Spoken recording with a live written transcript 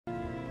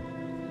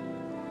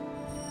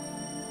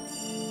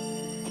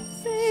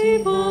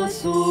Save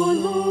us, O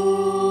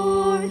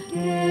Lord,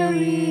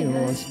 carry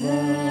us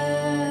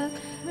back.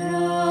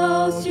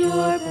 Rouse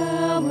your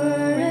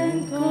power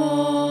and come.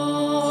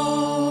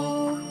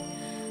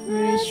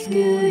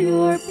 Rescue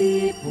your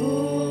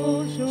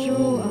people,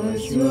 show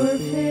us your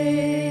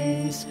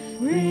face.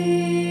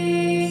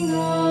 Bring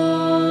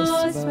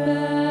us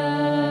back.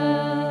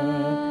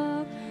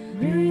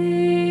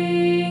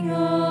 Bring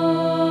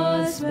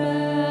us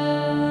back.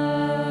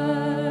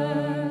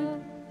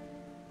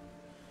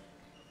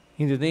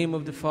 In the name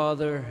of the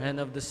Father, and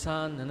of the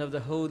Son, and of the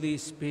Holy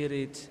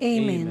Spirit.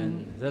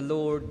 Amen. The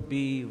Lord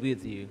be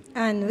with you.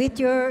 And with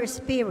your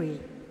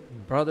spirit.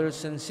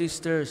 Brothers and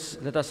sisters,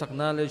 let us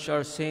acknowledge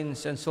our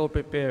sins and so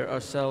prepare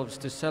ourselves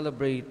to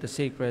celebrate the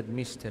sacred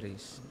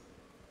mysteries.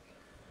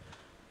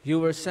 You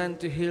were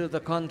sent to heal the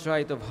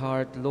contrite of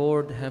heart.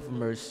 Lord, have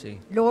mercy.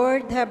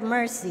 Lord, have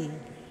mercy.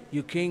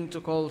 You came to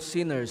call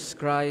sinners.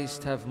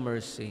 Christ, have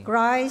mercy.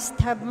 Christ,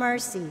 have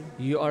mercy.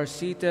 You are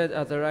seated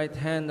at the right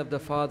hand of the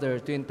Father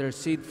to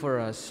intercede for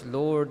us.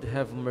 Lord,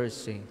 have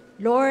mercy.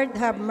 Lord,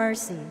 have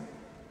mercy.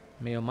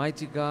 May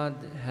Almighty God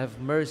have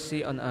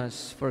mercy on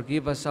us,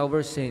 forgive us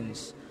our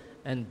sins,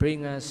 and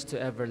bring us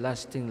to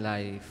everlasting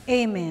life.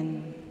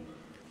 Amen.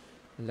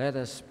 Let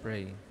us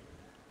pray.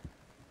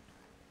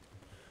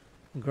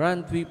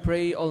 Grant, we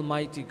pray,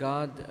 Almighty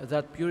God,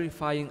 that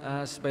purifying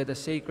us by the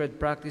sacred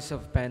practice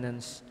of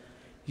penance,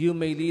 you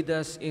may lead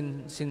us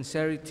in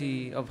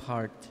sincerity of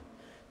heart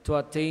to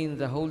attain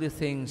the holy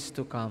things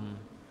to come.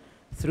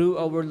 Through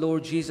our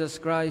Lord Jesus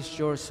Christ,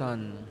 your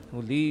Son,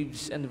 who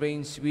lives and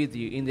reigns with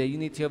you in the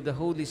unity of the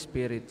Holy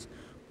Spirit,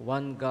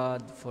 one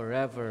God,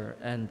 forever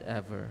and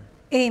ever.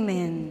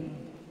 Amen.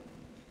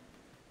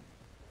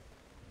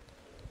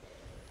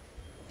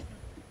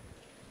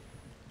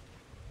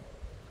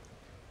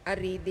 A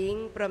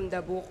reading from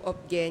the book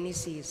of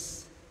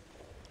Genesis.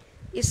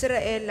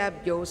 Israel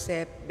loved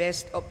Joseph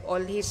best of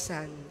all his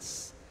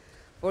sons,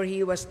 for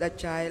he was the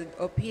child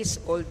of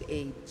his old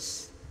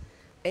age,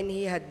 and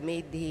he had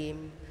made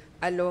him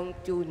a long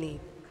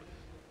tunic.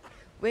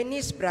 When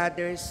his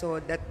brothers saw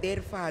that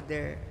their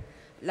father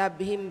loved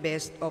him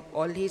best of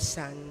all his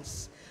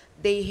sons,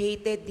 they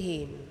hated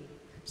him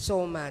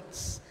so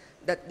much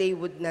that they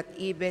would not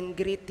even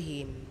greet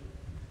him.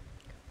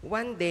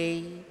 One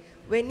day,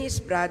 when his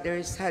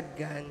brothers had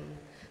gone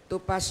to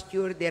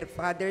pasture their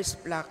father's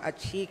flock at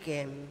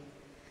Shechem,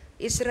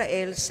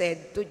 Israel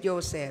said to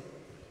Joseph,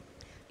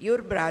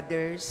 "Your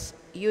brothers,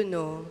 you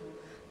know,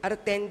 are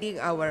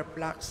tending our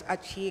flocks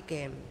at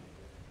Shechem.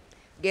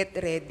 Get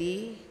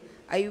ready,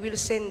 I will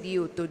send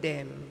you to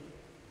them."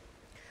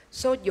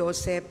 So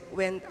Joseph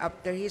went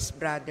after his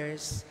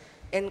brothers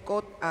and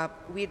caught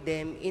up with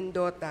them in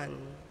Dothan.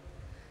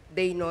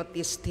 They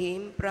noticed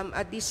him from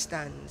a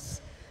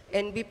distance,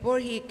 and before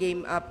he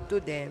came up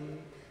to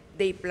them,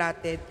 they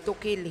plotted to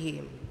kill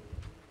him.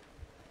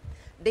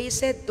 They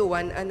said to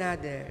one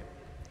another,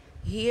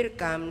 "Here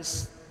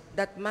comes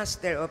that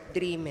master of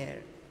dreamer.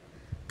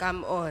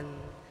 Come on,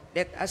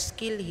 let us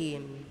kill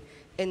him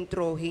and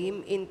throw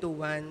him into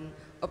one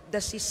of the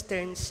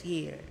cisterns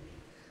here.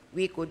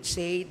 We could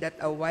say that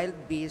a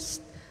wild beast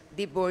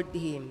devoured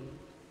him.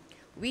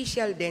 We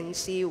shall then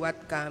see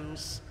what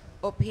comes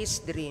of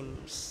his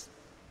dreams."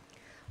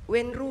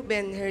 When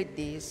Reuben heard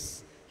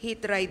this, he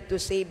tried to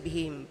save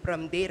him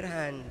from their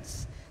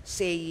hands,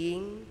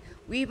 saying,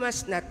 "We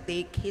must not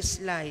take his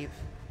life."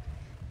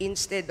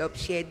 Instead of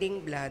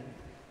shedding blood,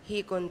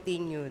 he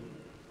continued,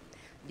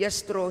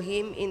 "Just throw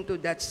him into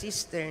that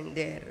cistern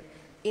there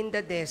in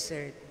the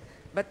desert,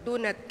 but do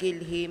not kill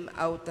him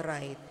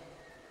outright."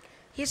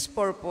 His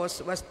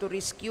purpose was to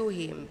rescue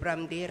him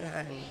from their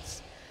hands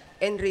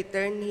and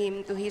return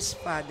him to his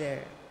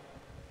father.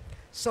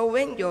 So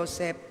when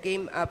Joseph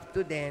came up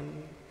to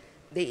them,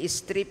 they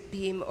stripped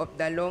him of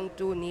the long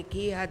tunic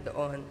he had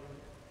on.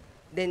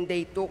 Then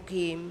they took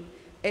him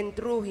and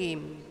threw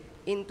him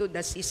into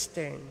the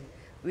cistern,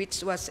 which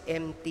was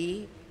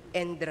empty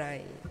and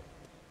dry.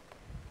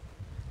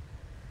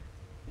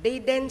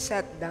 They then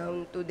sat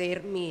down to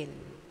their meal.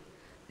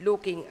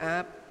 Looking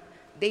up,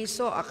 they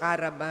saw a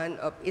caravan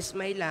of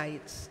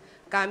Ishmaelites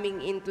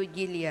coming into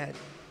Gilead,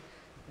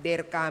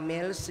 their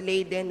camels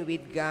laden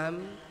with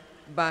gum,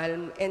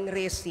 balm, and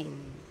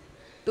resin,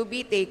 to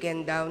be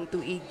taken down to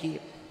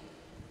Egypt.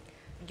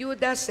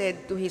 Judah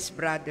said to his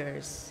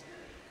brothers,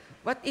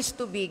 "What is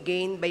to be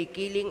gained by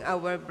killing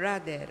our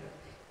brother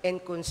and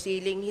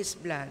concealing his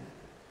blood?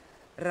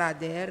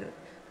 Rather,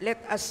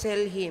 let us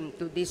sell him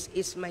to these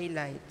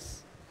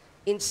Ishmaelites,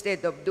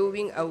 instead of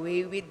doing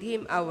away with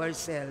him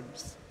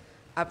ourselves.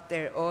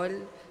 After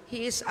all,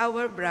 he is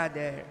our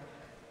brother,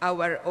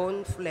 our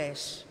own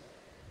flesh."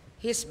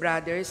 His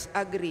brothers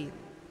agreed.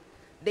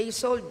 They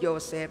sold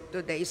Joseph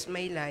to the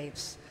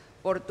Ishmaelites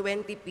for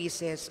 20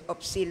 pieces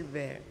of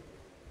silver.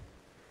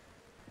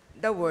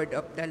 The word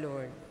of the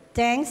Lord.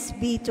 Thanks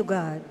be to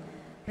God.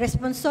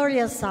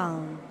 Responsorial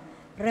Psalm.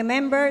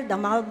 Remember the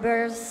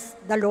marvels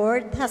the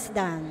Lord has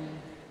done.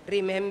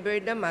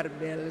 Remember the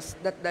marvels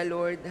that the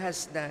Lord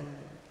has done.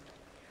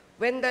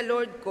 When the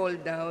Lord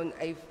called down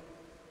a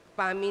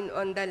famine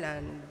on the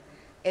land,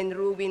 and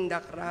ruined the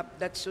crop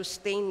that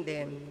sustained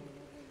them.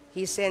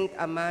 He sent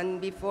a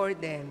man before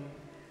them,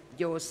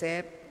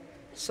 Joseph,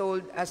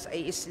 sold as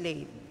a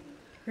slave.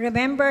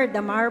 Remember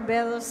the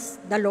marvels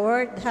the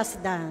Lord has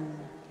done.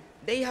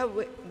 They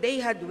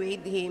had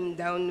weighed him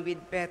down with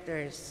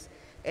fetters,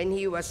 and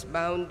he was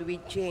bound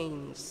with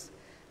chains,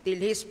 till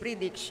his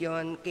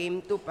prediction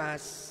came to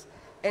pass,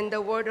 and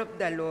the word of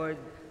the Lord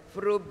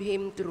proved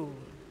him true.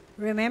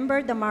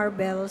 Remember the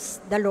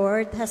marvels the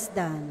Lord has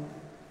done.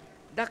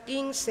 The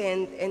king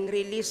sent and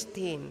released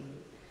him.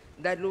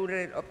 The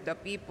ruler of the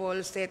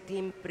people set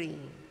him free.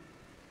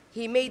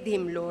 He made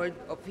him lord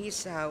of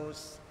his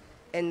house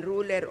and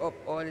ruler of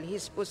all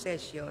his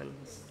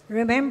possessions.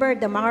 Remember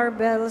the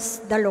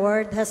marvels the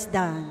Lord has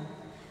done.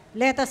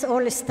 Let us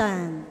all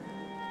stand.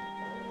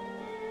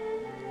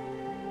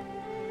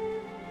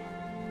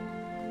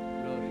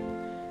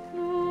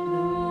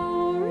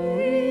 Glory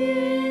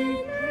and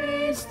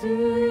praise to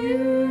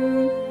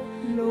you,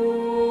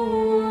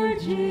 Lord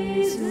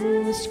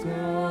Jesus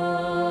Christ.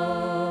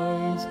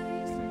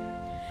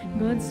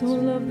 God so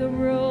loved the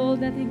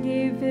world that he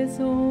gave his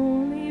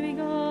only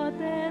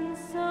begotten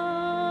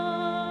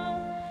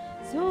Son,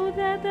 so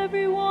that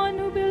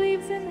everyone who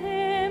believes in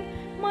him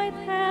might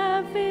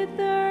have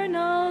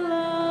eternal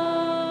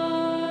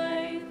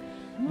life.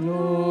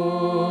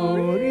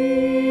 Glory,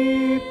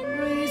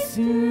 praise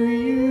to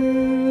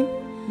you,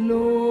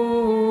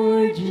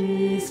 Lord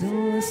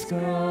Jesus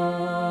Christ.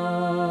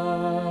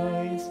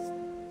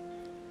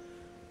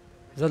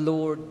 The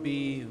Lord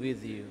be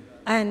with you.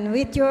 And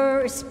with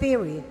your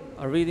spirit,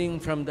 A reading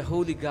from the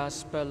Holy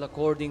Gospel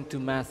according to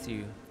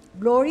Matthew.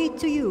 glory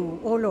to you,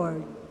 O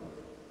Lord.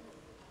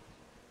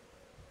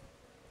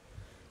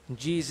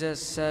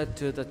 Jesus said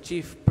to the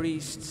chief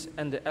priests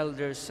and the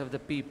elders of the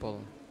people,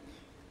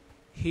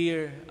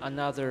 "Hear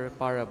another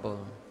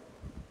parable.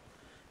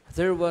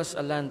 There was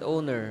a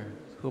landowner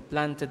who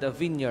planted a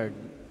vineyard,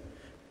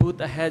 put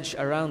a hedge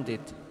around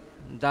it,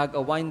 dug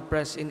a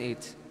winepress in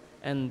it,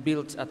 and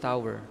built a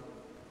tower.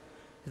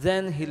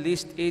 Then he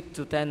leased it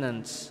to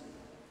tenants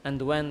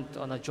and went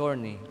on a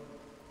journey.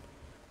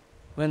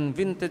 When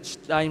vintage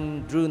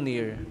time drew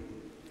near,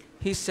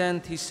 he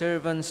sent his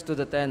servants to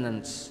the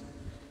tenants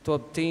to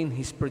obtain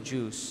his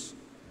produce.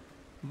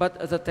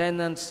 But the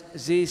tenants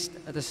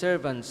seized the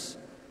servants,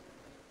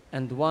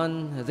 and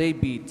one they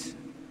beat,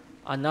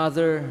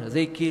 another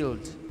they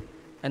killed,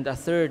 and a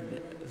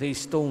third they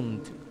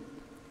stoned.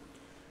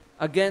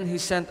 Again he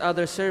sent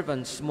other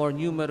servants more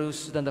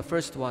numerous than the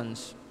first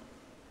ones,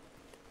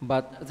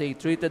 but they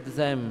treated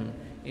them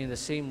in the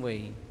same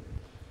way.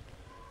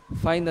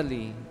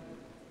 Finally,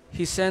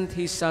 he sent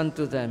his son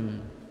to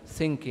them,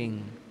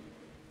 thinking,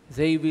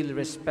 'They will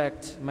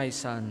respect my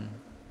son.'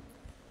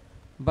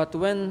 But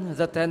when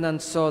the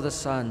tenants saw the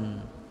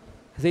son,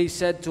 they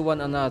said to one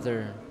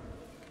another,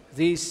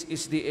 'This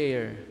is the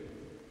heir.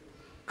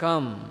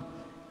 Come,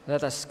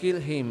 let us kill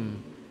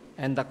him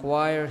and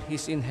acquire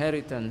his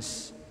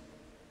inheritance.'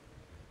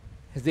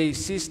 They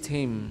seized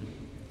him,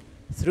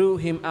 threw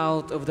him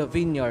out of the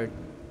vineyard,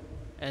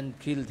 and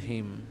killed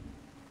him.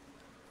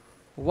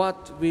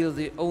 What will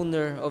the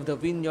owner of the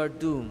vineyard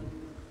do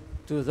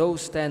to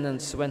those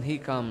tenants when he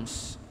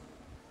comes?"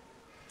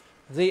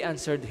 They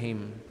answered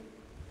him,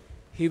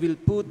 "He will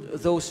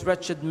put those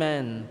wretched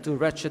men to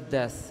wretched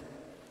death,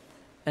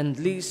 and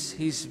lease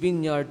his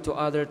vineyard to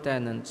other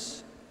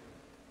tenants,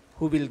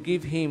 who will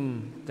give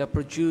him the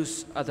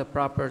produce at the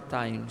proper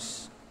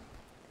times."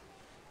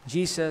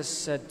 Jesus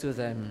said to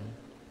them,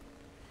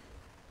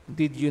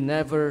 "Did you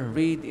never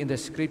read in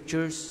the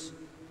Scriptures?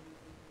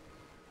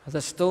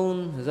 The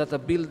stone that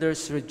the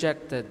builders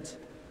rejected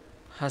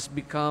has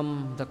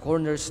become the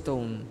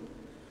cornerstone.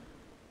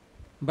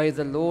 By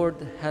the Lord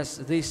has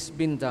this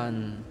been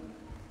done,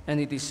 and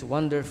it is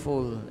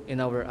wonderful in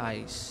our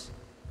eyes.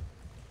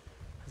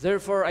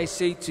 Therefore I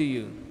say to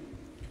you,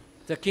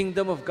 the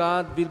kingdom of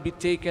God will be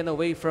taken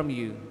away from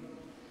you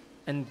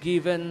and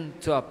given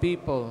to a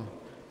people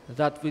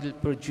that will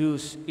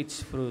produce its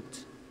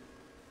fruit."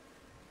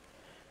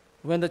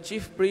 When the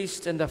chief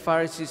priests and the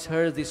Pharisees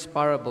heard these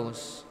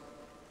parables,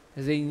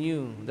 they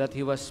knew that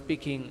he was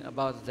speaking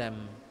about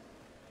them.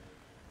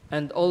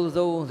 And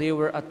although they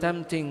were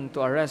attempting to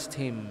arrest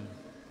him,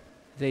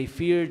 they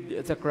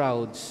feared the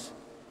crowds,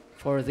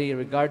 for they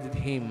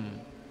regarded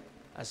him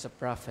as a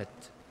prophet.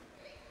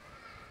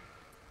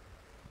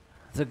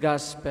 The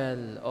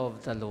Gospel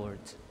of the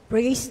Lord.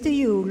 Praise to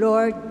you,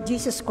 Lord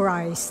Jesus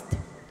Christ.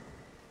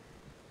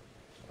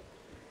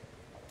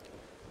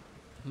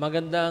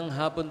 Magandang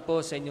hapon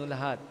po sa inyong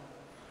lahat.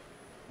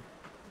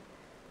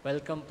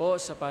 Welcome po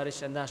sa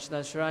Parish and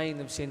National Shrine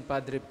of St.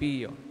 Padre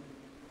Pio.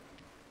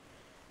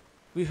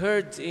 We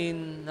heard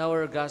in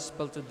our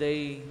Gospel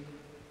today,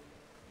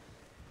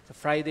 the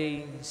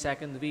Friday,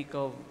 second week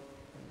of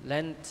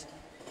Lent,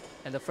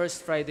 and the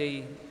first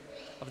Friday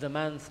of the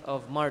month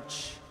of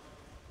March,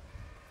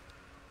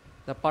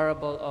 the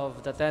parable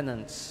of the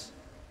tenants.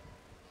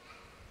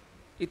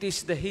 It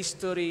is the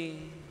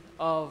history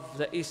of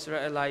the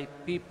Israelite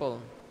people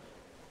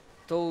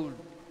told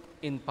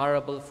in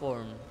parable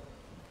form.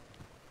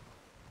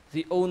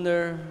 The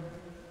owner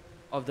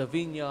of the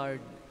vineyard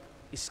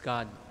is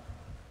God.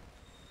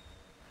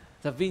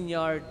 The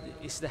vineyard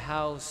is the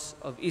house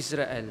of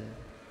Israel,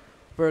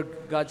 where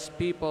God's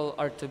people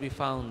are to be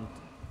found.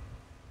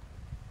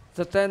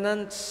 The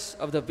tenants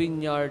of the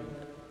vineyard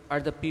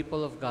are the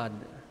people of God.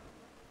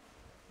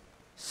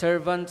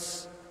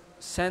 Servants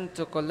sent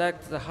to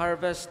collect the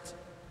harvest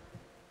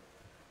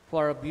who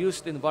are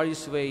abused in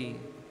various ways,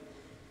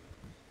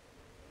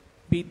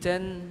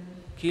 beaten,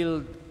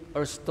 killed,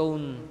 or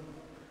stoned,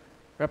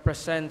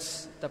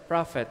 represents the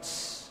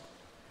prophets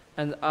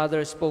and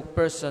other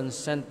spokespersons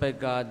sent by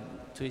God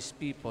to His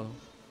people,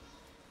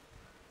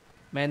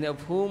 many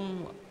of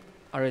whom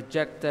are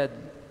rejected,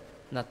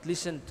 not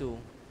listened to,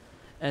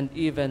 and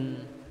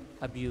even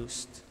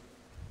abused.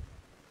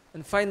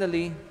 And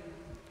finally,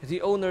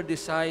 the owner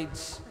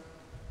decides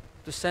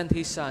to send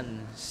his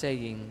son,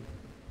 saying,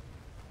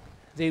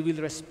 "They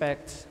will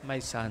respect my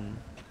son."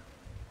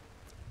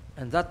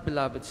 And that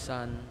beloved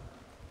son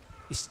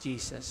is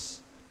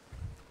Jesus.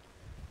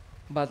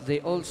 But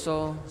they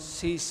also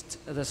seized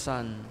the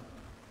son,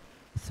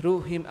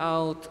 threw him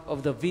out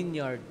of the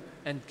vineyard,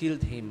 and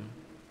killed him.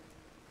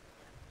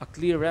 A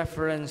clear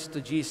reference to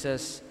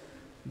Jesus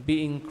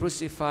being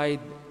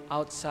crucified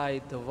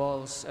outside the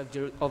walls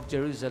of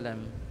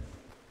Jerusalem.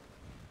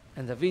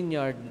 And the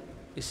vineyard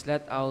is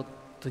let out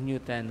to new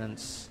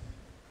tenants,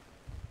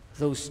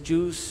 those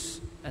Jews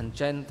and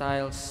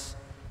Gentiles,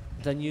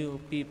 the new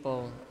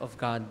people of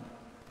God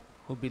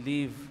who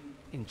believe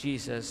in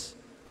Jesus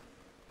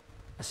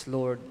as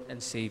Lord and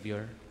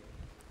Savior.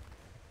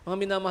 Mga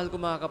minamahal ko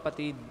mga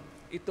kapatid,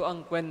 ito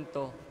ang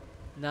kwento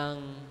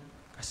ng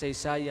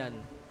kasaysayan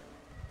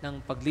ng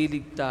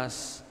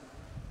pagliligtas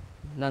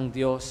ng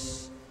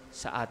Diyos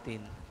sa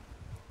atin.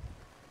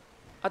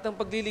 At ang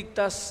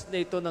pagliligtas na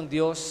ito ng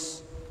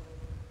Diyos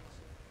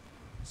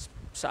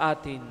sa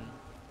atin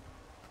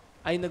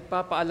ay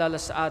nagpapaalala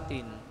sa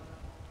atin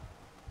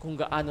kung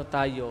gaano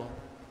tayo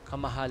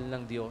kamahal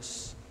ng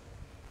Diyos.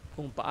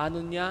 Kung paano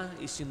niya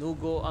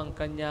isinugo ang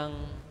kanyang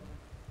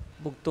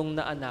bugtong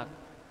na anak,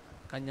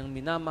 kanyang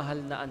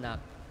minamahal na anak,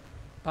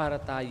 para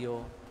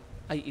tayo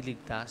ay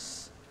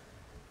iligtas.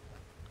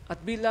 At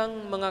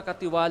bilang mga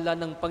katiwala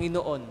ng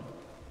Panginoon,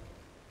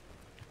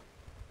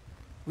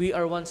 we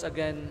are once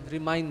again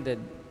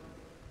reminded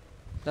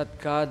that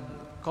God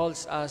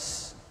calls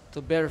us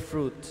to bear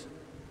fruit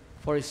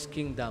for His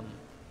kingdom.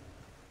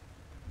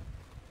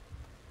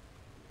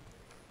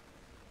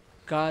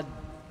 God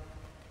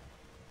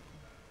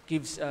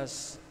gives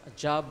us a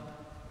job,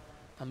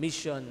 a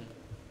mission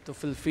to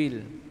fulfill.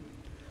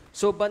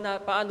 So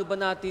paano ba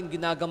natin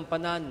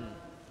ginagampanan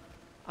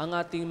ang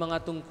ating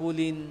mga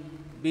tungkulin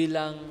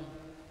bilang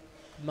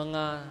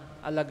mga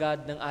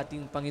alagad ng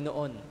ating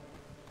Panginoon?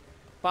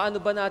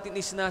 Paano ba natin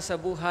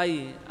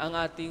isinasabuhay ang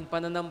ating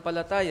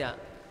pananampalataya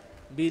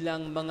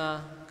bilang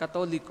mga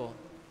Katoliko?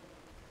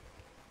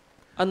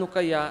 Ano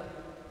kaya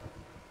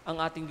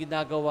ang ating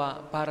ginagawa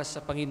para sa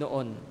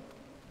Panginoon?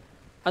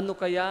 Ano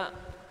kaya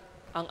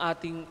ang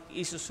ating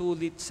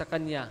isusulit sa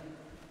Kanya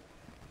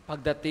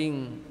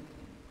pagdating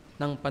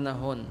ng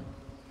panahon?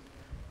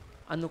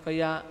 Ano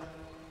kaya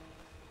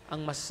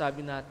ang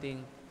masasabi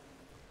nating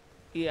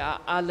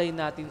iaalay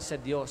natin sa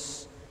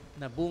Diyos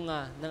na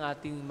bunga ng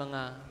ating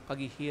mga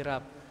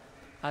paghihirap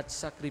at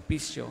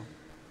sakripisyo?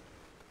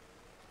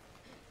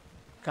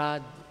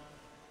 God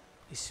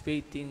is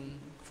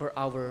waiting for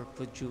our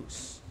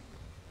produce.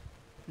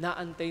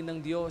 Naantay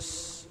ng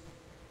Diyos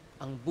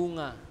ang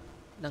bunga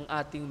ng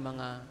ating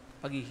mga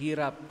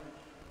paghihirap,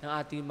 ng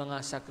ating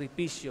mga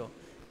sakripisyo,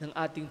 ng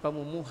ating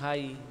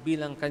pamumuhay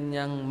bilang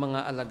Kanyang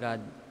mga alagad.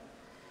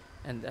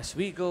 And as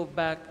we go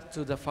back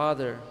to the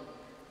Father,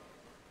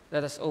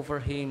 let us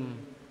offer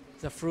Him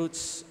the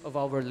fruits of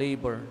our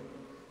labor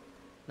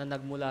na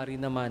nagmula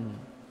rin naman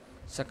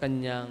sa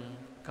Kanyang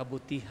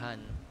kabutihan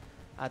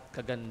at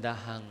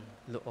kagandahang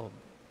loob.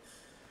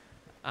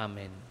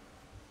 Amen.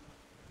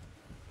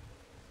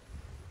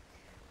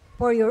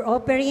 For your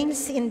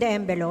offerings in the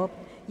envelope,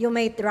 you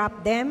may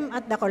drop them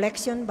at the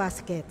collection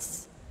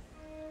baskets.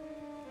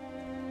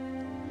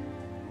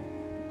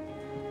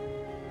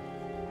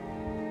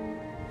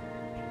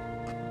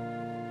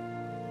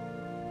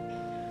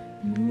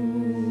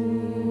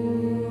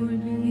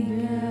 Lord, we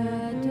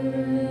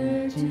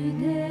gather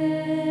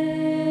today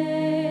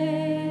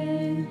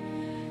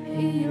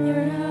in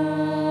your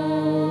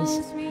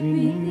house.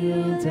 We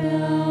kneel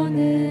down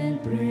and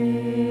pray.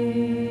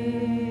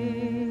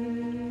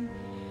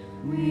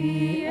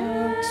 We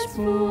ask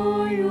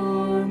for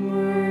your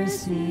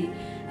mercy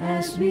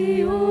as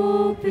we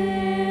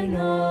open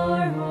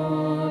our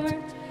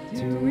heart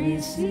to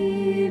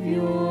receive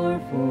your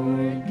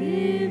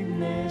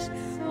forgiveness,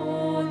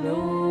 O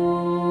Lord.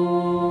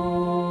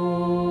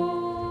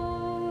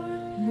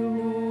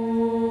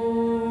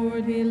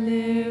 Lord, we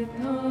lift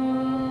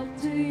up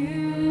to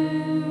you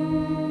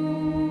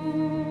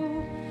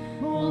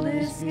all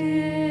these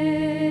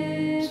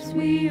gifts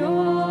we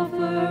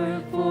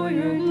offer for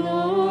your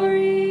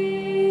glory.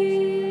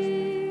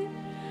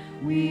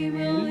 We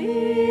will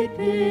eat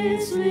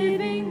this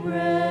living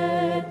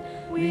bread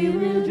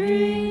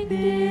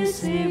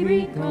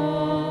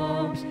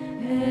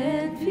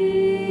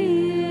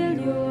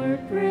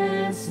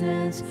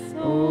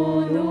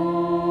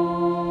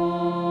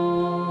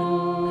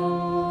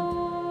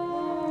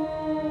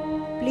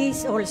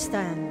Please all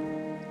stand.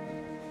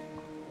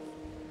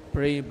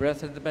 Pray,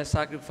 brethren, that my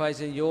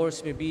sacrifice and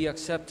yours may be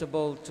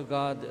acceptable to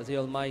God, the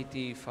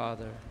Almighty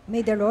Father.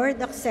 May the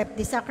Lord accept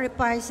the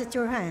sacrifice at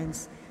your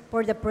hands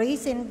for the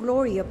praise and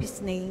glory of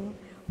his name,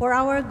 for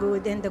our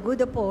good and the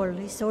good of all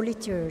his holy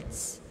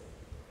church.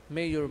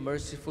 May your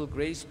merciful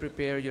grace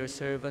prepare your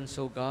servants,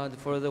 O God,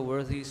 for the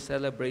worthy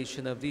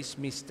celebration of these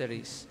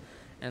mysteries,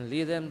 and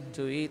lead them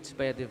to it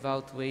by a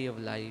devout way of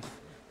life.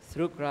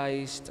 Through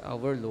Christ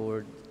our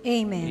Lord.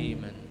 Amen.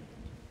 Amen.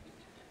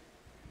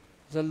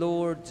 The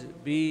Lord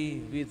be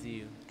with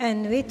you.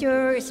 And with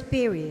your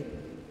spirit,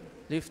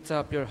 Lift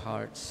up your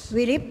hearts.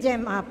 we lift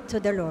them up to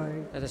the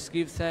Lord. Let us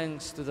give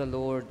thanks to the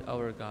Lord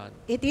our God.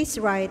 It is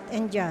right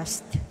and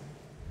just.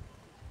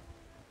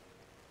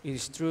 It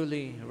is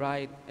truly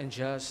right and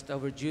just,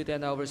 our duty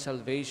and our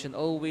salvation,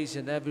 always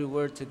and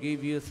everywhere to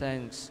give you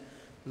thanks,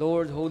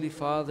 Lord, Holy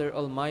Father,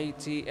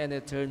 Almighty and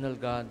eternal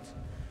God.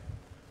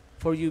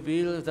 For you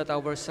will that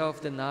our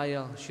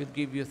self-denial should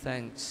give you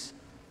thanks,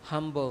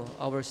 humble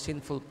our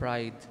sinful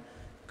pride,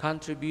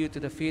 contribute to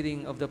the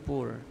feeding of the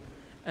poor,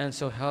 and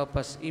so help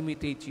us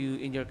imitate you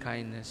in your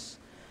kindness.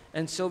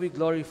 And so we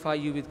glorify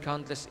you with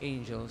countless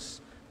angels,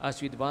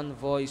 as with one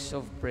voice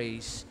of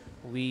praise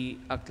we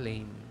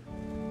acclaim.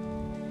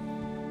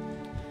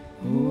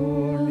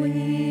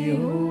 Holy,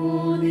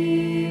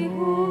 holy,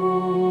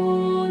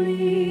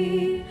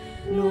 holy,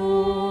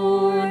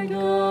 Lord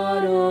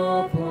God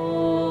of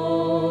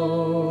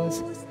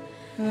hosts,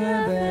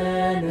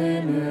 heaven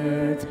and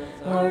earth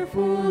are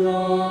full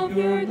of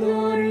your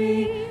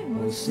glory.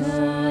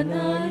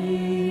 Hosanna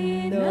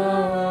in the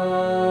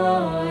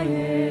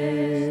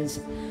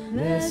highest.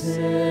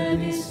 Blessed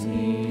is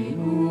he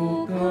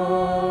who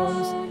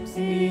comes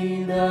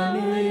in the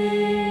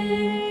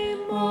name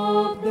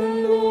of the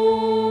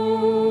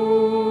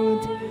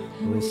Lord.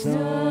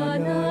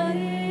 Hosanna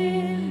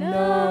in the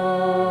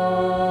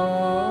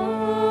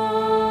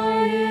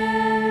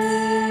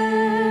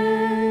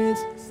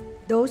highest.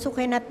 Those who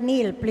cannot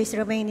kneel, please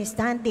remain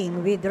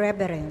standing with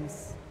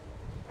reverence.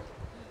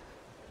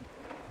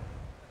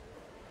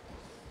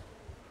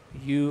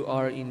 You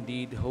are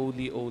indeed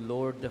holy, O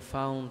Lord, the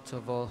fount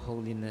of all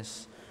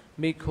holiness.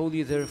 Make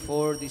holy,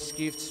 therefore, these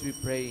gifts, we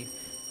pray,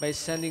 by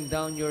sending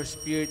down your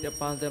Spirit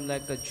upon them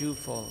like the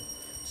dewfall,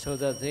 so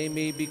that they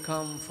may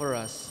become for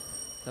us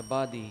the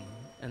body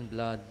and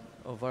blood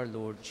of our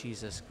Lord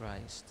Jesus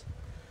Christ.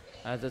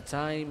 At the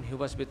time he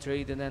was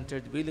betrayed and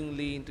entered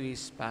willingly into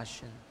his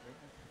passion,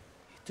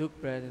 he took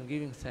bread and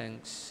giving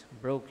thanks,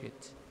 broke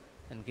it,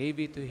 and gave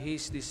it to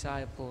his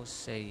disciples,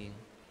 saying,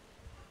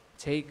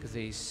 "Take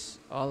this,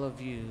 all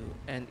of you,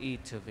 and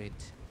eat of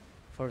it,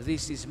 for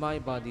this is my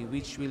body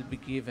which will be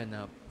given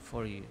up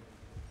for you."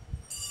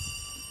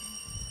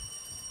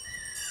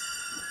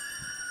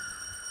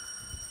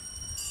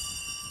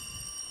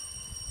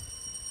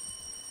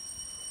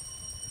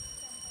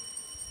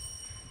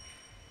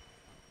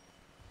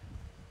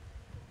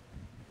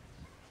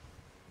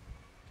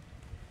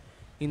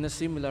 In a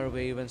similar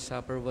way, when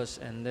supper was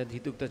ended, he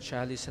took the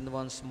chalice and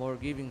once more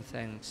giving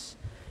thanks,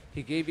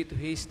 he gave it to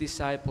his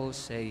disciples,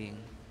 saying,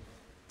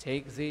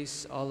 "Take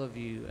this, all of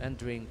you, and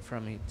drink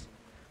from it.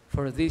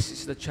 For this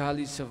is the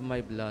chalice of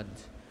my blood,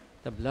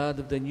 the blood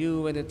of the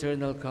new and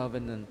eternal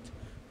covenant,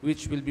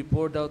 which will be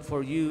poured out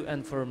for you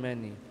and for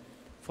many,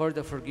 for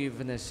the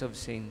forgiveness of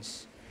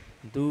sins.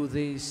 Do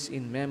this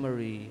in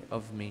memory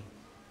of me."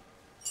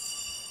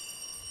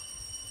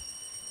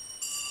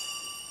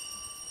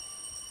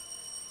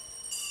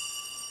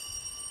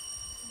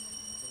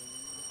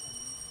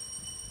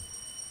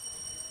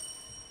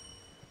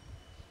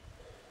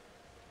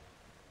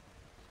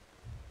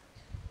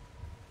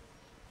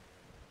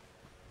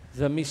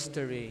 The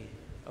mystery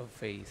of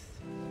faith.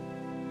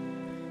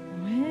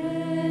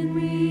 When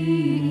we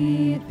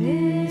eat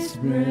this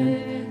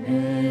bread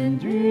and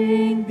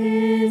drink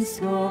this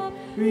cup,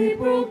 we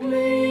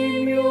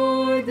proclaim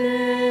your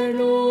death,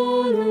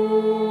 O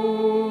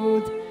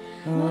Lord,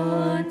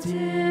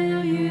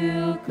 until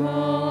you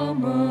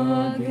come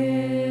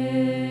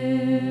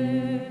again.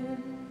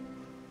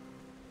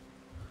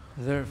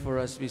 Therefore,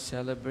 as we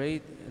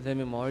celebrate the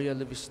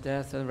memorial of his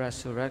death and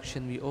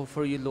resurrection, we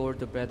offer you, Lord,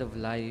 the bread of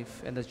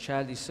life and the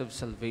chalice of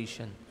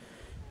salvation,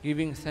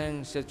 giving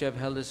thanks that you have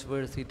held us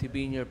worthy to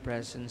be in your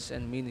presence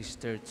and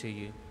minister to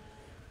you.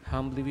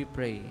 Humbly we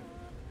pray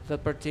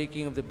that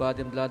partaking of the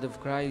body and blood of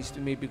Christ,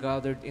 we may be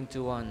gathered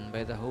into one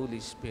by the Holy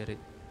Spirit.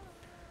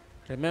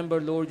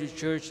 Remember, Lord, your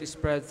church is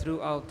spread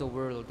throughout the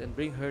world, and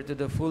bring her to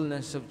the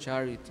fullness of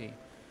charity,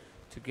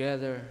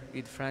 together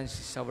with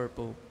Francis our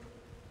Pope,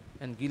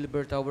 and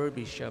Gilbert our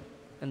Bishop,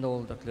 and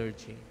all the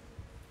clergy.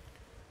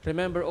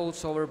 Remember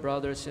also our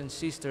brothers and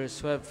sisters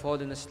who have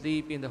fallen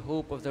asleep in the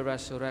hope of the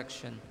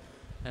resurrection,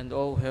 and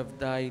all who have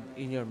died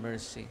in your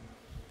mercy.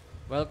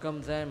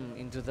 Welcome them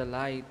into the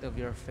light of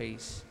your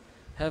face.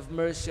 Have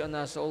mercy on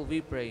us all,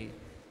 we pray,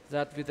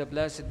 that with the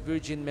Blessed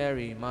Virgin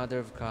Mary, Mother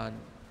of God,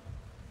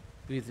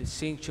 with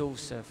Saint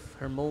Joseph,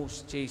 her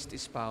most chaste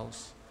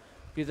spouse,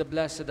 with the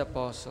blessed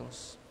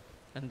apostles,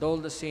 and all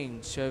the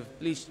saints who have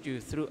pleased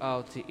you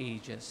throughout the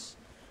ages,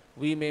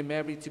 we may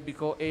merit to be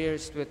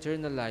co-heirs to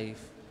eternal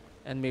life,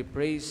 and may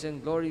praise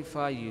and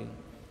glorify you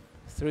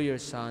through your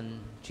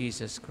Son,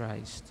 Jesus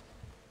Christ.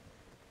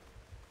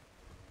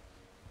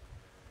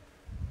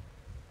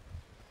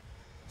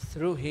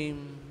 Through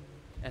him,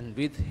 and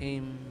with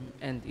him,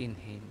 and in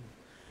him.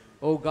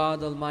 O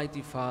God,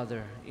 Almighty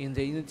Father, in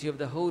the unity of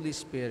the Holy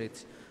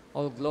Spirit,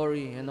 all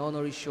glory and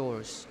honor is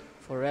yours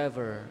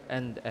forever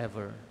and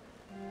ever.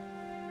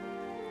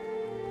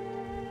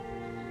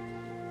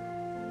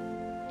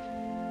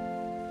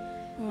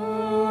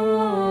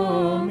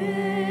 Amen.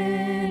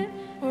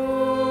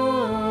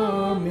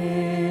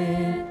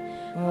 Amen.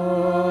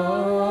 Amen.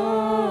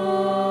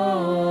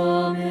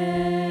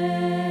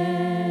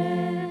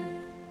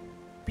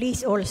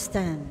 Please all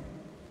stand.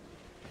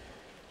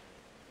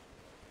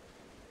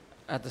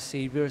 At the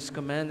Savior's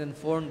command,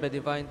 informed by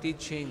divine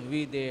teaching,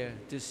 we dare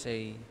to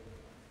say,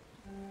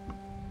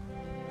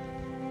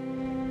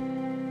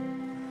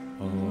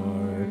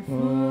 Our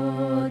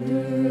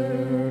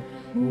Father,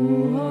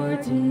 who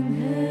art in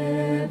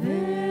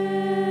heaven,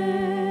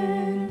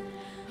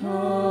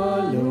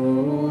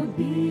 hallowed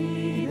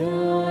be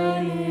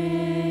thy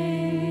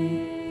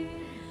name.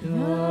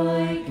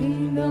 Thy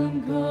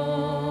kingdom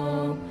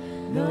come,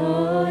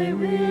 thy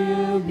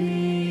will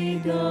be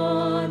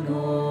done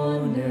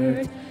on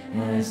earth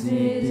as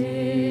it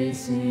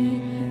is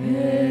in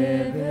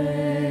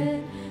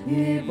heaven.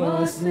 Give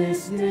us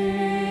this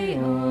day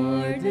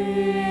our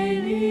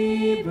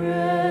daily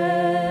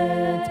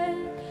bread,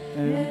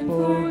 and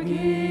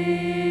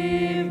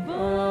forgive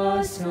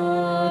us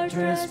our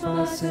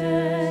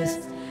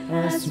trespasses,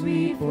 as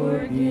we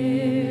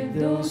forgive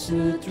those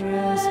who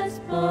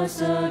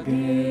trespass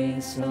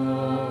against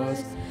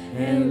us.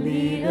 And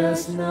lead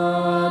us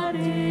not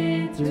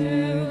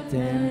into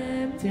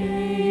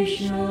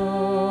temptation,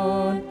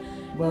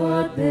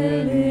 but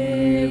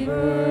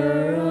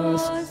deliver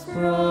us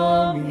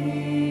from evil.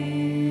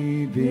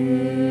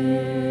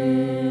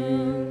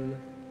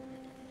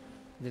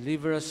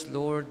 Deliver us,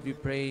 Lord, we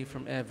pray,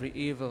 from every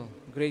evil.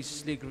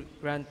 Graciously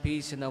grant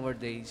peace in our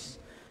days,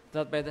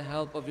 that by the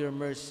help of your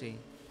mercy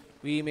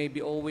we may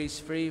be always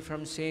free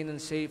from sin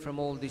and safe from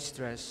all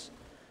distress,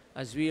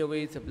 as we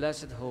await the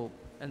blessed hope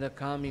and the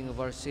coming of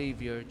our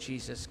Savior,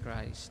 Jesus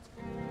Christ.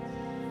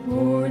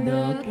 For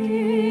the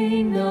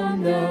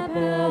kingdom, the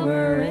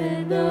power,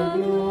 and the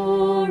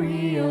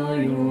glory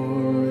are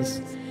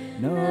yours,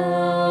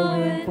 now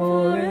and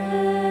forever.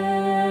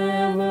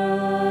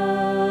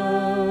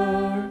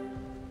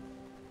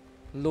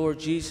 Lord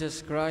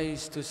Jesus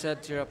Christ, who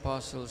said to your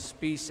apostles,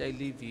 "Peace I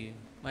leave you,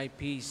 my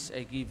peace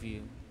I give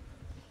you,"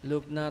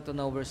 look not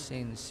on our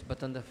sins,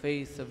 but on the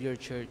faith of your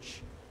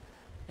church,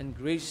 and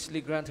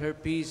graciously grant her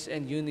peace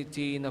and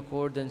unity in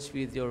accordance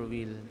with your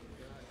will,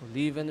 who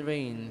live and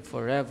reign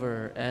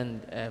forever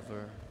and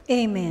ever.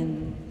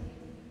 Amen.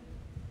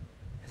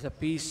 The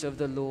peace of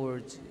the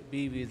Lord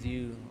be with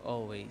you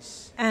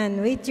always. And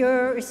with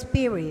your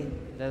spirit.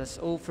 Let us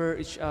offer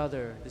each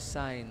other the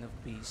sign of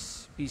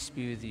peace. Peace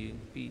be with you.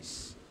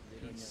 Peace.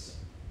 Peace.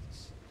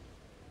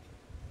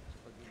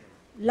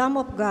 Lamb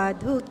of God,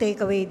 who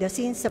take away the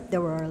sins of the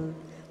world,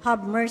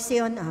 have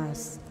mercy on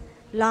us.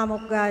 Lamb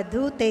of God,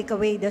 who take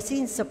away the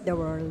sins of the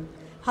world,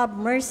 have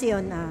mercy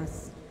on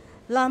us.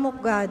 Lamb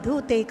of God,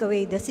 who take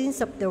away the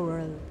sins of the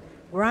world,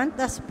 grant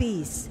us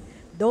peace.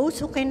 Those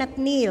who cannot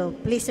kneel,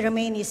 please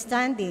remain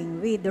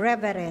standing with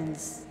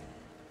reverence.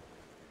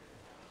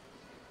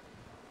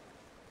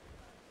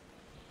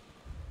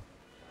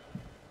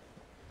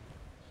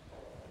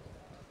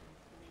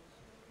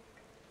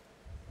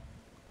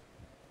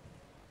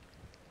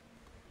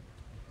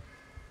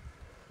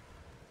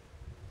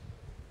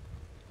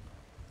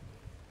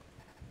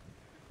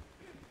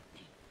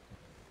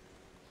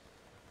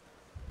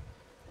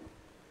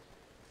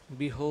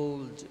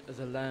 Behold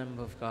the Lamb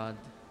of God.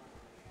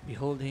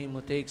 Behold him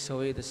who takes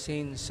away the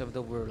sins of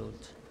the world.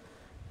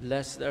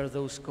 Blessed are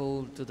those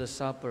called to the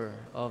supper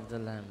of the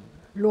Lamb.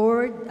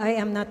 Lord, I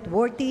am not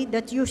worthy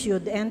that you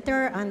should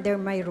enter under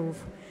my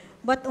roof,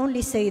 but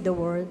only say the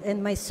word,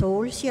 and my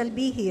soul shall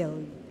be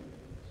healed.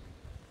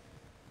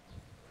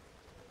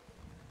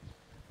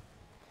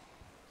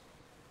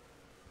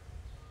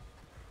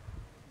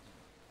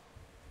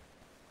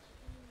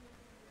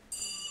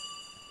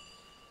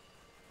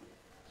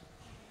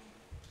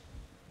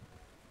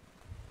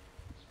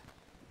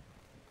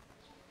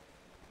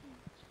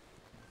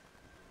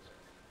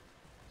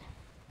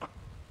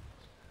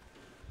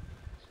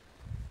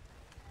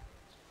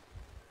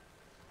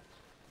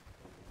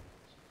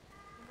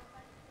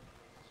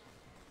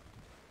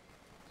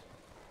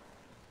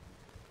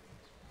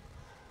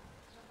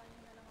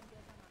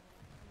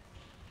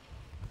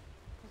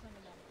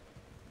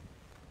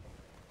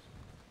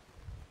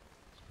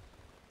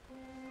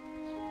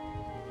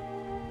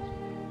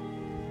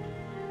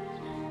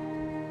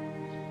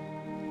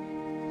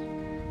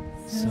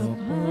 Sa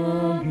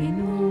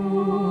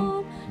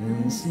pag-inom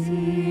ng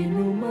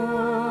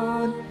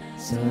sinuman,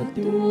 sa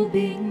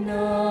tubig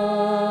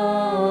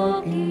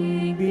na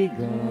aking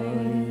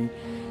bigay,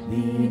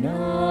 di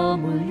na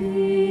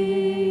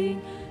muling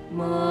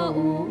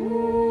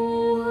mauulit.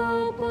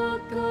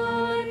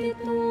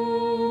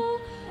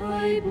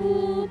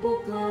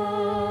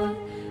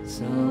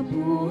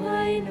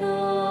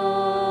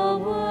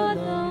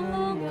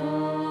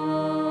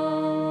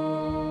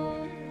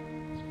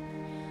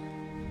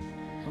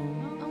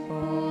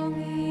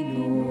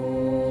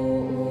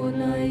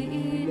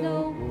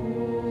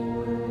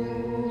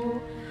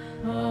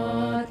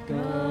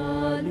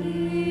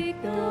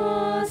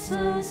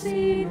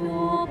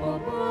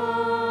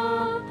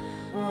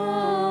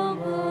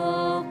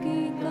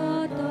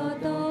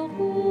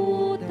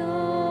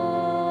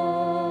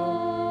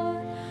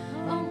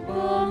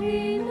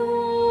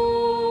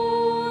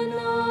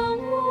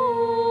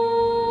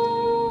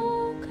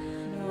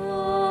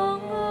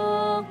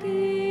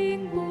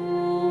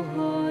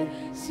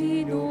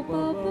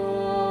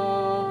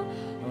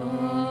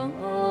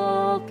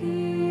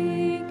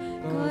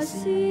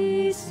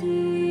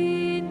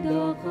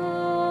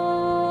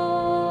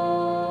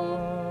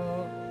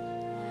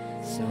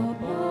 sa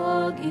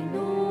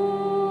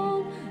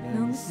pag-inom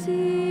ng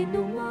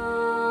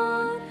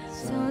sinuman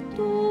sa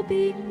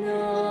tubig na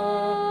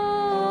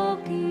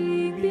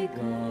aking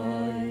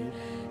bigay,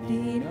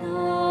 di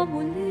na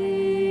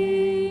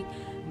muling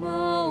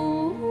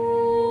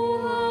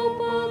mauuhaw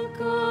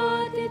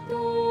pagkat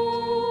ito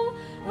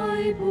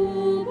ay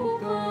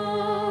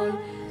bubukal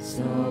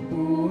sa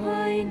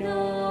buhay na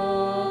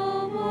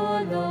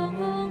walang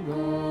hanggan.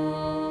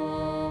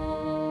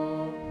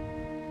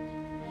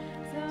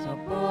 Sa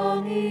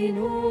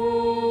Panginoon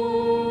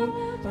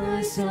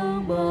ay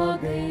isang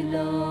bagay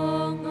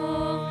lang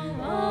ang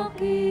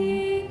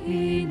aking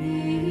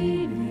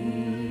hinihiling,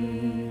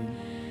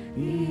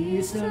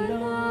 isa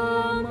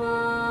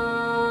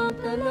lamang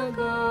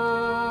talaga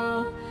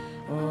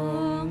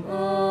ang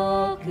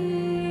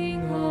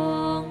aking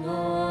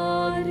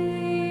hangarin,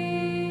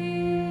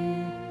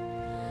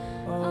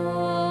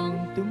 ang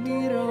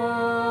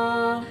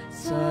tumira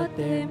sa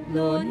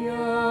templo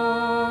niya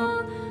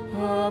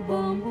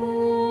habang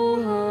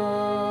buhay,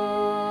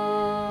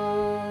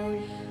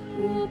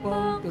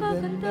 upang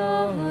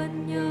kagandahan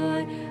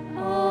niya'y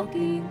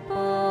aking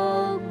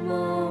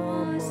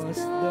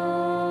pagmamasdan.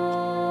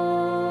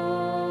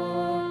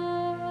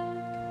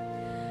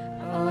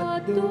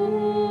 At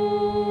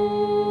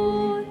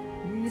doon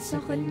sa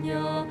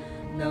kanya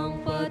ng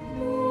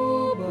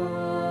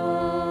patnubay.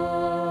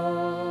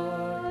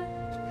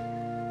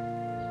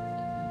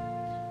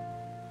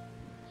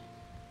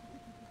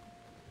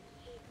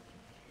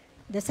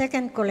 The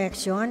second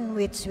collection,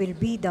 which will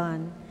be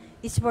done,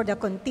 is for the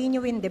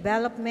continuing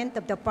development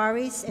of the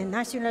parish and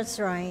national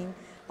shrine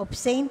of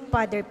Saint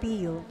Padre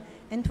PIO,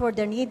 and for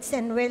the needs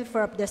and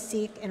welfare of the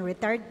sick and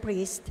retired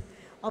priest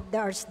of the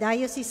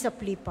Archdiocese of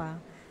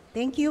Lipa.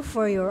 Thank you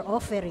for your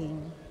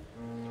offering.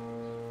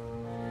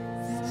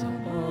 Sa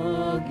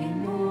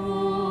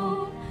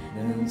pag-inom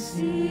ng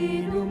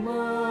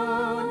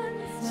sinuman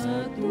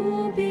sa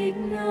tubig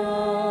na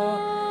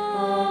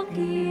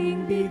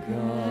aking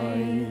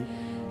bigay,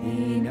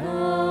 di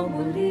na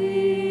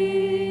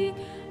muling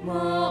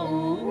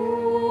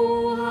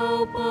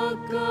mauuhaw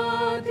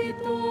pagkat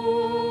ito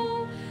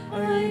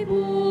ay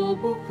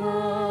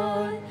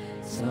bubukal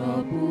sa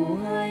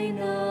buhay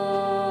na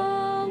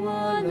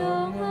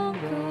walang hanggan.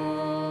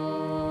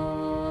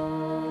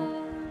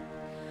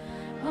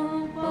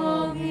 Ang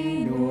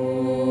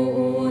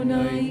Panginoon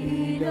ay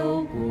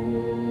ilaw ko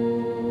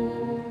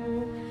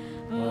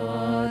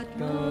at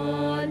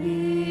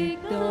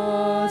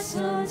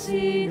kaligtasan,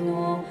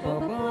 sino pa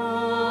ba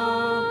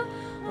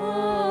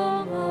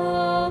ang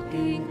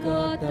aking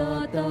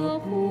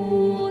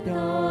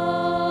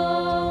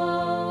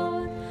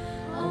katatakutan?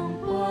 Ang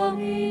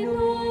Panginoon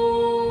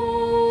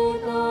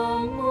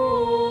ang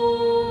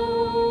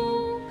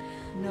buong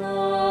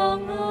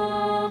ng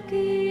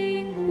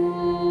aking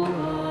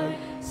buhay,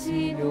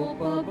 sino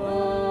pa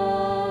ba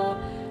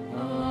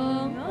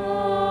ang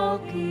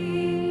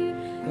aking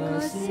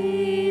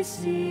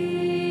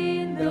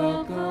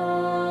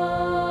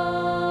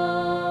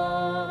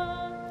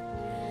kasisindakan?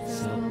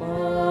 Sa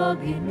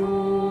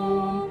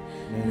pag-inom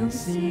ng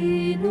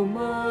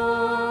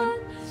sinuman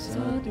sa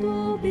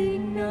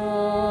tubig na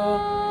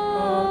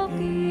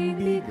aking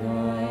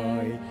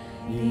bigay,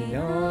 di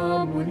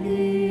na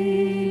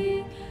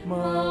muling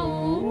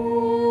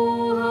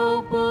mauuhaw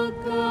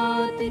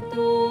pagkat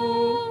ito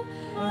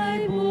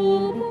ay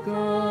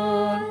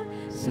bubukal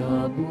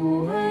sa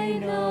buhay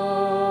na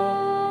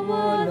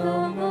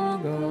walang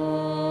hanggan.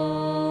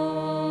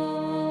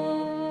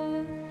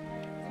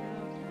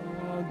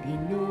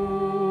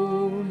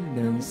 Pag-inom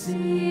ng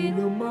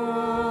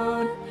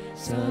sinuman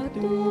sa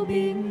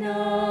tubig na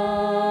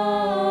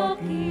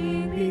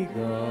aking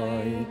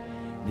bigay,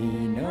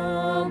 di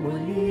na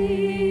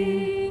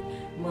muling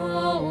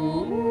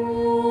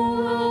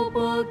mauuhaw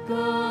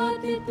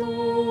pagkat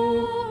ito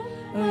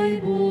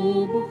ay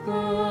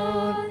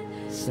bubukal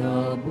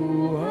sa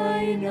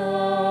buhay na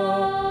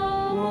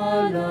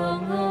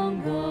walang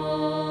hanggan.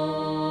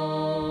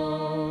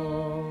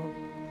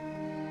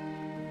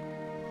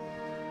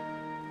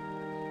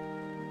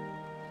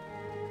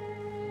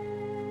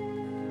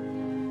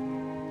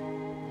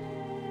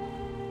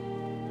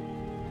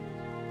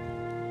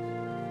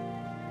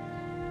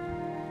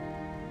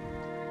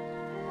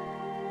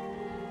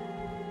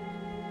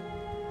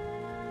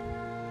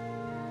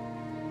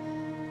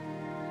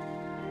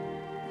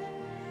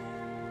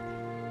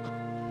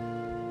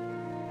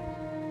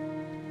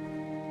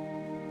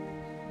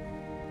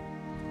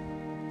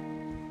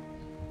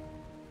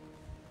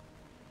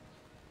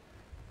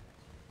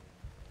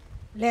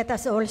 Let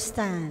us all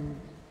stand.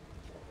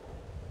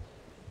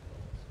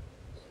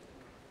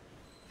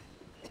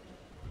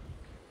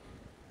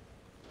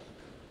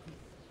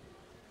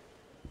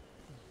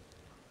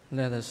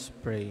 Let us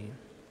pray.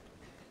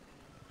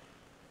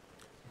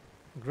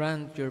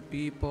 Grant your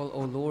people,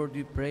 O Lord,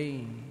 we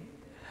pray,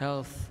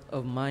 health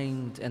of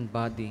mind and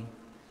body,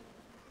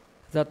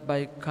 that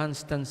by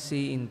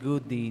constancy in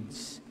good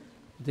deeds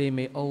they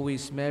may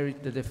always merit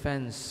the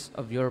defense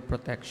of your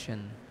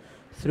protection.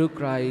 Through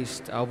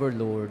Christ our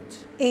Lord.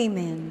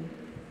 Amen.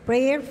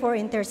 Prayer for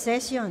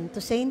intercession to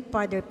Saint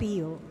Padre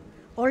Pio.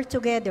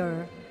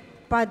 Altogether,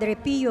 Padre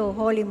Pio,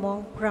 holy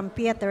monk from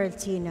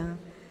Pietrelcina,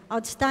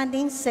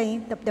 outstanding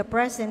saint of the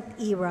present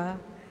era,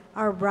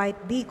 our bright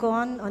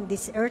beacon on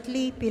this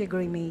earthly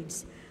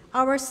pilgrimage,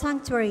 our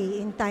sanctuary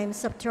in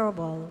times of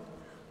trouble,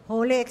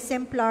 holy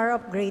exemplar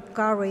of great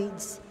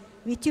courage,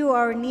 with you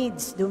our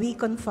needs do we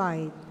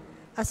confide,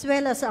 as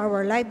well as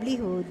our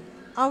livelihood,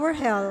 our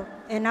health,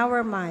 and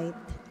our might.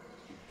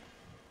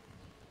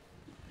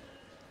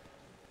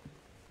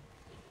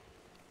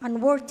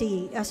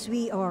 Unworthy as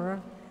we are,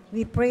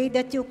 we pray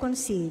that you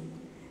concede.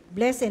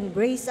 Bless and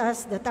grace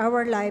us that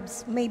our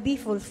lives may be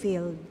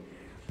fulfilled.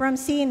 From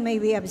sin may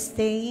we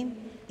abstain,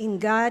 in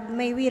God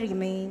may we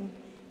remain.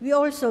 We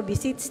also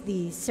beseech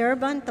thee,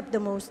 servant of the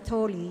Most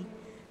Holy,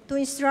 to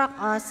instruct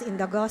us in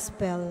the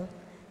gospel,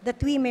 that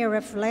we may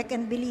reflect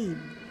and believe.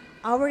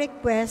 Our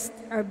requests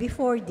are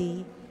before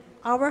thee,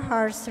 our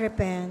hearts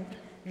repent,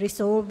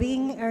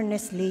 resolving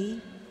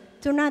earnestly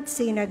to not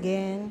sin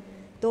again,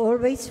 to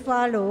always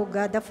follow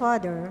God the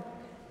Father,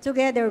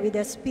 together with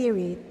the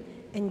Spirit,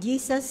 and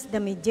Jesus the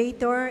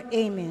Mediator.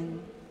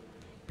 Amen.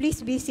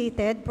 Please be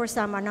seated for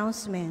some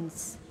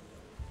announcements.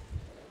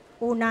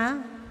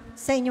 Una,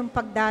 sa inyong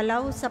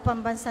pagdalaw sa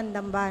pambansang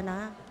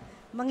dambana,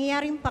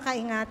 mangyayaring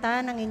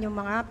pakaingatan ang inyong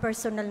mga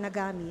personal na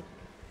gamit.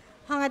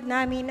 Hangad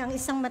namin ang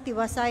isang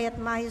matiwasay at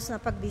maayos na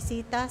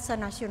pagbisita sa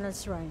National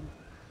Shrine.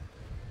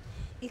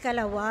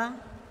 Ikalawa,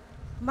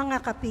 mga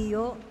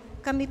kapiyo,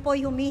 kami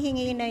po'y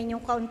humihingi na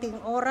inyong kaunting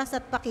oras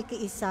at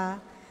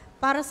pakikiisa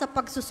para sa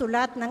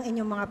pagsusulat ng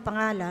inyong mga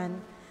pangalan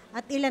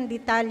at ilang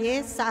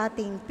detalye sa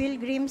ating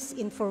Pilgrim's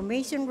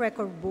Information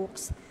Record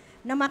Books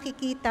na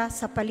makikita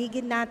sa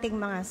paligid nating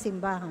mga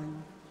simbahan.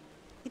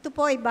 Ito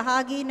po ay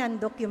bahagi ng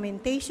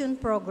documentation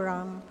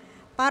program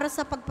para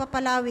sa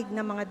pagpapalawig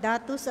ng mga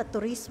datos at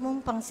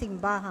turismong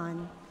pangsimbahan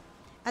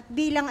at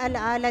bilang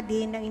alaala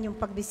din ng inyong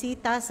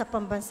pagbisita sa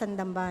pambansang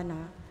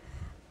dambana.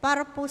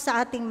 Para po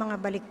sa ating mga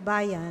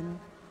balikbayan,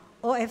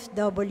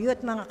 OFW at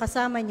mga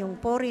kasama niyong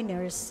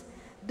foreigners,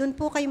 doon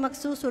po kayo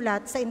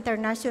magsusulat sa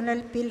International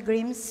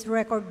Pilgrims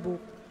Record Book.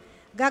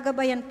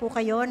 Gagabayan po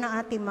kayo ng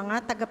ating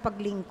mga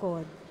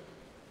tagapaglingkod.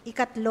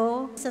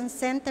 Ikatlo, sa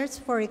Centers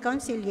for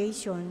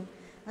Reconciliation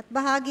at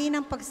bahagi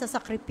ng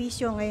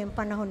pagsasakripisyo ngayong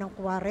panahon ng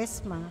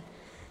Kwaresma,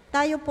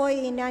 tayo po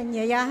ay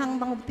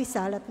inanyayahang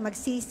mangumpisal at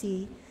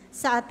magsisi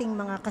sa ating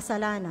mga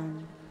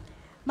kasalanan.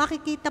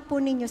 Makikita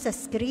po ninyo sa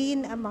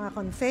screen ang mga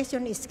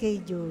confession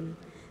schedule.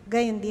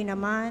 Gayon din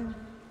naman,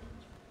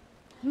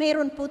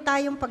 mayroon po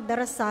tayong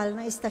pagdarasal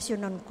ng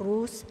Istasyon ng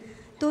Cruz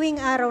tuwing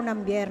araw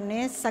ng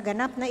Biyernes sa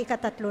ganap na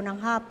 3:00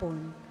 ng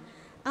hapon.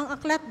 Ang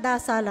aklat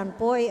dasalan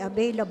po ay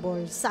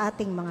available sa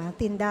ating mga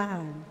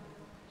tindahan.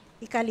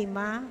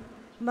 Ikalima,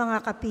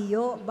 mga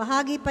kapiyo,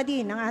 bahagi pa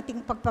din ng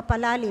ating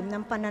pagpapalalim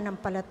ng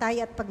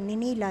pananampalataya at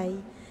pagninilay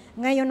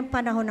ngayon ng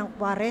panahon ng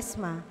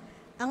Kwaresma.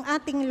 Ang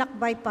ating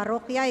lakbay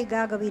parokya ay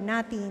gagawin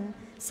natin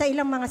sa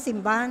ilang mga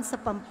simbahan sa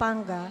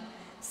Pampanga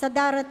sa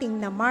darating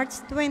na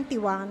March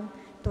 21,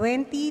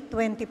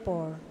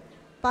 2024.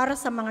 Para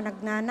sa mga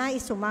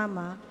nagnanais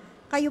sumama,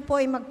 kayo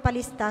po ay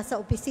magpalista sa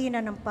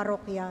opisina ng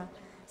parokya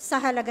sa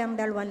halagang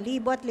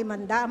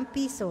 2,500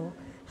 piso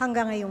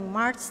hanggang ngayong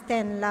March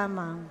 10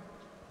 lamang.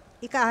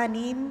 Ika-6,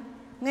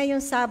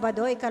 ngayong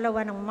Sabado,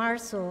 2 ng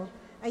Marso,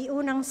 ay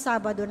unang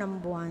Sabado ng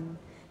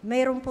buwan.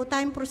 Mayroon po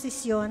tayong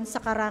prosesyon sa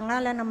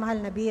karangalan ng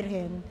Mahal na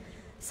Birhen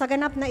sa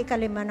ganap na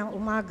 5 ng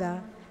umaga.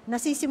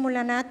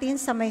 Nasisimula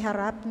natin sa may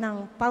harap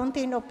ng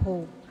Fountain of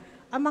Hope.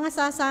 Ang mga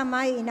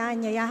sasama ay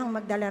inaanyayahang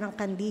magdala ng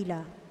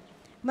kandila.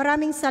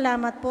 Maraming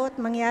salamat po at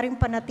mangyaring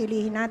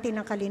panatilihin natin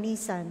ang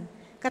kalinisan,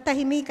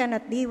 katahimikan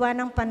at diwa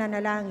ng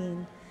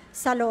pananalangin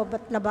sa loob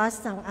at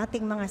labas ng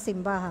ating mga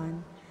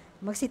simbahan.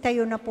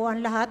 Magsitayo na po ang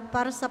lahat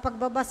para sa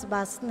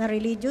pagbabasbas na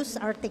religious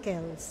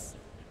articles.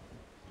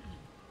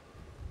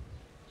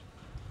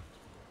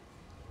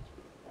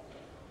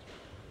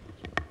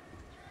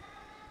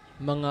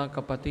 Mga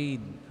kapatid,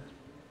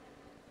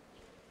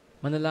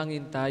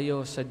 manalangin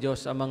tayo sa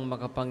Diyos amang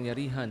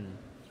makapangyarihan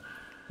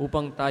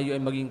upang tayo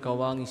ay maging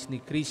kawangis ni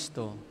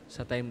Kristo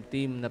sa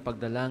taimtim na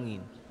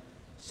pagdalangin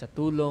sa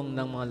tulong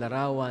ng mga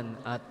larawan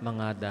at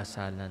mga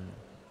dasalan.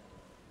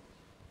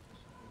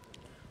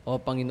 O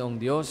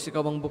Panginoong Diyos,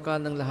 Ikaw ang bukal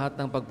ng lahat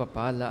ng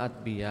pagpapala at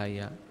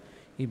biyaya.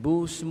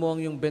 Ibuhos mo ang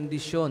iyong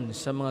bendisyon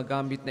sa mga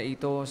gamit na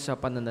ito sa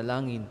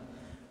pananalangin,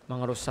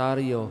 mga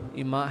rosaryo,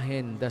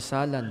 imahen,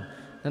 dasalan,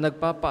 na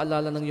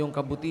nagpapaalala ng iyong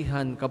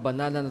kabutihan,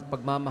 kabanalan at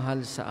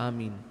pagmamahal sa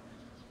amin,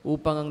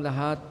 upang ang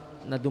lahat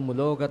na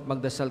dumulog at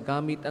magdasal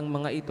gamit ang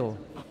mga ito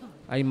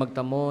ay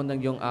magtamo ng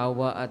iyong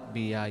awa at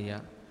biyaya.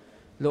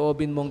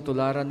 Loobin mong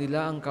tularan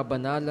nila ang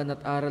kabanalan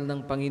at aral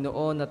ng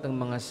Panginoon at ng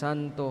mga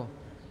santo,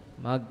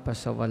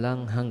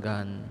 magpasawalang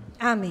hanggan.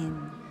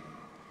 Amen.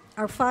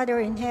 Our Father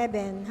in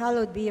heaven,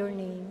 hallowed be your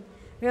name.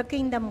 Your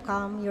kingdom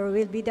come, your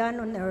will be done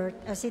on earth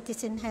as it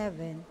is in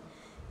heaven.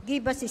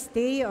 Give us this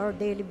day our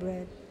daily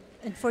bread,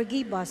 and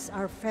forgive us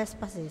our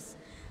trespasses,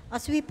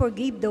 as we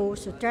forgive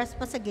those who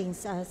trespass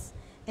against us,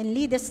 and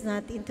lead us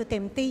not into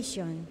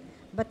temptation,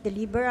 but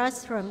deliver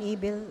us from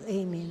evil.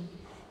 Amen.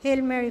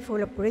 Hail Mary,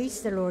 full of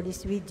grace, the Lord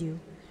is with you.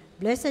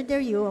 Blessed are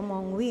you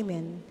among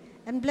women,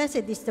 and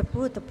blessed is the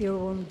fruit of your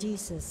womb,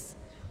 Jesus.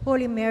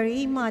 Holy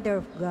Mary, Mother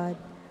of God,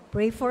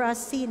 pray for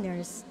us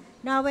sinners,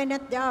 now and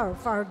at the hour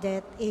of our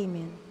death.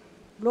 Amen.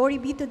 Glory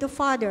be to the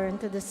Father, and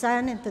to the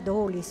Son, and to the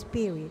Holy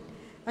Spirit,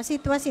 as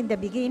it was in the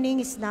beginning,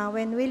 is now,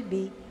 and will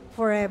be,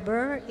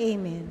 forever.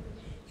 Amen.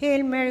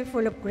 Hail Mary,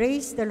 full of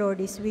grace, the Lord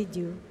is with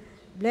you.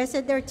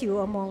 Blessed art you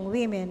among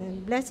women,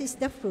 and blessed is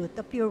the fruit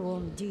of your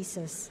womb,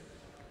 Jesus.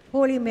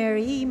 Holy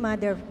Mary,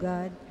 Mother of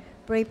God,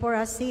 pray for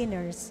us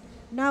sinners,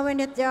 now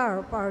and at the hour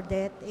of our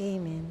death.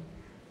 Amen.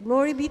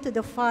 Glory be to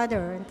the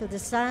Father, and to the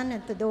Son,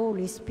 and to the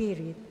Holy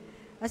Spirit,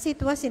 as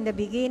it was in the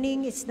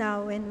beginning, is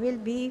now, and will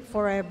be,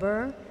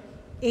 forever.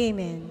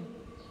 Amen.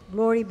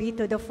 Glory be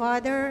to the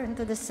Father, and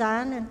to the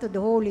Son, and to the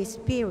Holy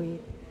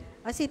Spirit,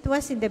 as it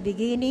was in the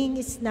beginning,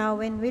 is now,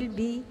 and will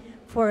be,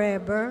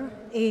 forever.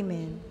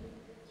 Amen.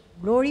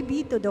 Glory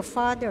be to the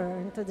Father,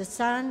 and to the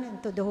Son,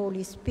 and to the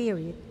Holy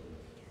Spirit,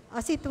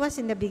 as it was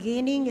in the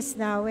beginning, is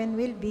now, and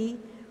will be,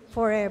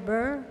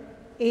 forever.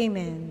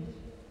 Amen.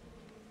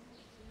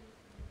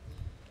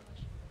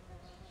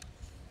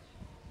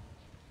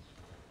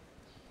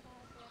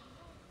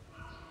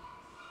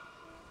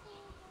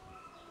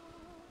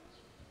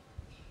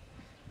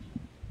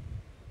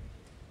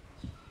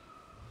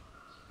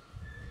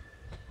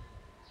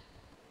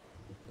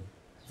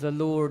 The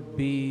Lord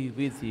be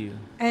with you.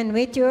 And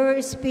with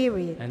your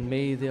spirit. And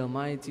may the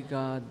Almighty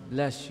God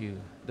bless you,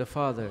 the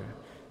Father,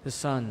 the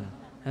Son,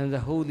 and the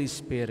Holy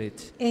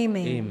Spirit.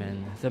 Amen.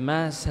 Amen. The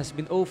Mass has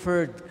been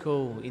offered.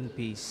 Go in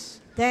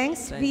peace.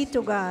 Thanks be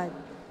to God.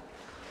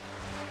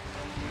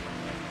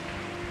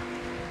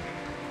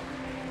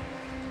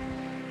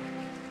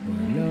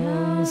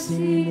 Walang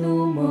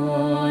sino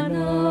man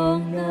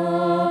ang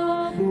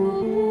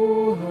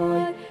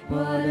nabubuhay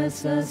para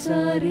sa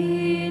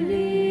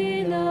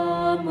sarili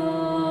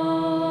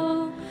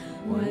lamang.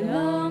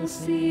 Walang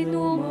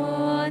sino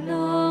man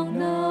ang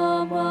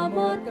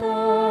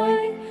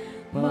namamatay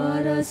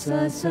para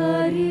sa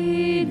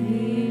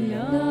sarili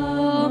lamang.